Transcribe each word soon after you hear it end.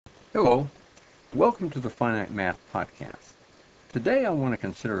Hello, welcome to the Finite Math Podcast. Today I want to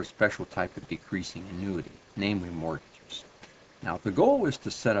consider a special type of decreasing annuity, namely mortgages. Now the goal is to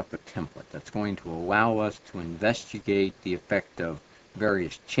set up a template that's going to allow us to investigate the effect of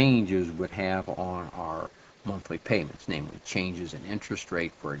various changes would have on our monthly payments, namely changes in interest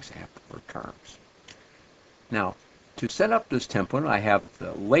rate, for example, or terms. Now, to set up this template, I have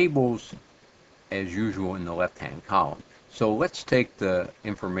the labels as usual in the left-hand column. So let's take the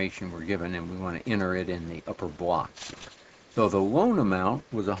information we're given and we want to enter it in the upper blocks. So the loan amount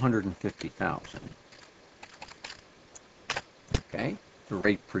was $150,000. Okay, the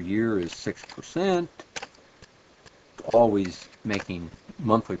rate per year is 6%. Always making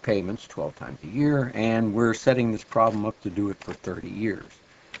monthly payments 12 times a year, and we're setting this problem up to do it for 30 years.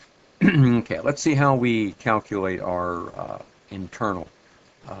 Okay, let's see how we calculate our internal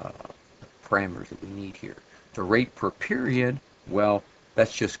uh, parameters that we need here. The rate per period, well,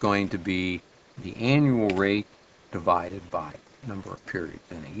 that's just going to be the annual rate divided by number of periods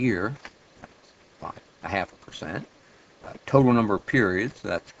in a year. That's by 0.5%. Total number of periods,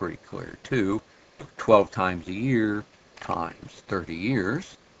 that's pretty clear too. 12 times a year times 30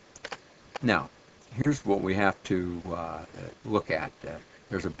 years. Now, here's what we have to look at.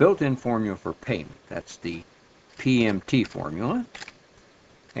 There's a built-in formula for payment. That's the PMT formula.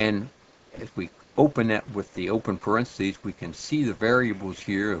 And if we open that with the open parentheses, we can see the variables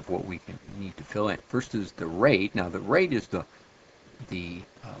here of what we need to fill in. First is the rate. Now the rate is the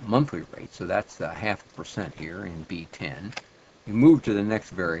monthly rate, so that's 0.5% here in B10. You move to the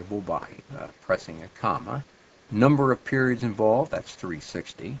next variable by pressing a comma. Number of periods involved, that's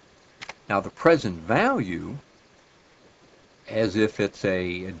 360. Now the present value, as if it's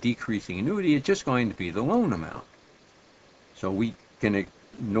a decreasing annuity, it's just going to be the loan amount. So we can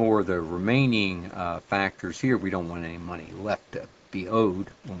ignore the remaining factors here. We don't want any money left to be owed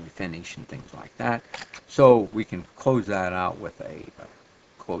when we finish and things like that. So we can close that out with a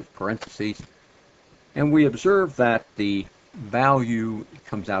closed parentheses. And we observe that the value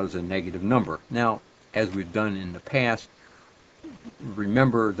comes out as a negative number. Now, as we've done in the past,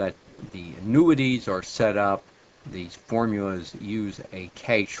 remember that the annuities are set up, these formulas use a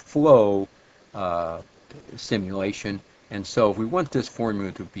cash flow simulation. And so if we want this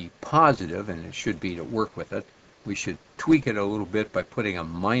formula to be positive, and it should be to work with it, we should tweak it a little bit by putting a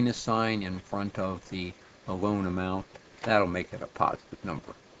minus sign in front of the loan amount. That'll make it a positive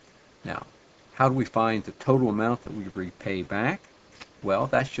number. Now, how do we find the total amount that we repay back? Well,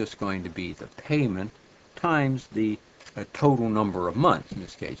 that's just going to be the payment times the total number of months, in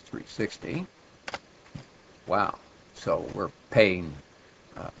this case 360. Wow, so we're paying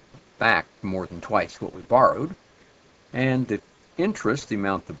back more than twice what we borrowed. And the interest, the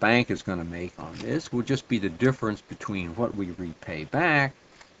amount the bank is going to make on this, will just be the difference between what we repay back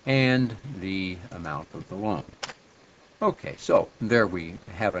and the amount of the loan. Okay, so there we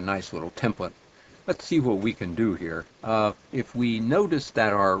have a nice little template. Let's see what we can do here. If we notice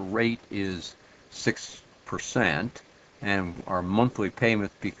that our rate is 6% and our monthly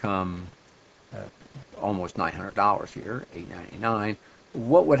payments become almost $900 here, $899,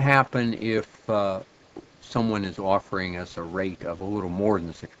 what would happen if someone is offering us a rate of a little more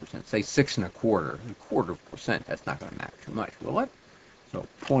than 6%, say 6.25%, a quarter percent? That's not going to matter too much, will it? So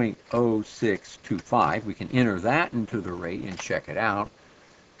 0.0625, we can enter that into the rate and check it out.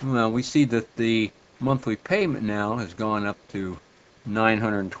 Well, we see that the monthly payment now has gone up to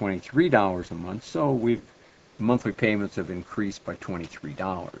 $923 a month, so monthly payments have increased by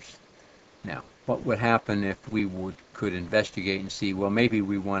 $23. Now, what would happen if we could investigate and see, well, maybe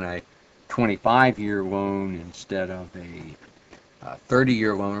we want a 25-year loan instead of a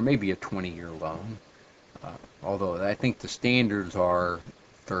 30-year loan, or maybe a 20-year loan. Although I think the standards are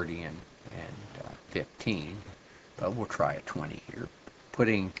 30 and 15, but we'll try a 20 here.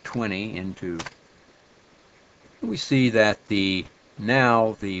 Putting 20 into, we see that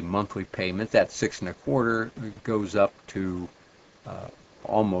now the monthly payment, that 6.25, goes up to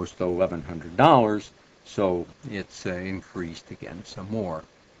almost $1,100, so it's increased again some more.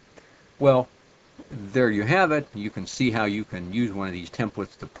 Well, there you have it. You can see how you can use one of these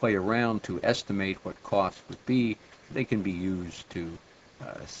templates to play around to estimate what costs would be. They can be used to,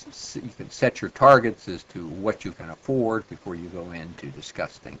 you can set your targets as to what you can afford before you go in to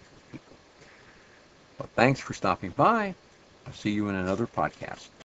discuss things with people. Well, thanks for stopping by. I'll see you in another podcast.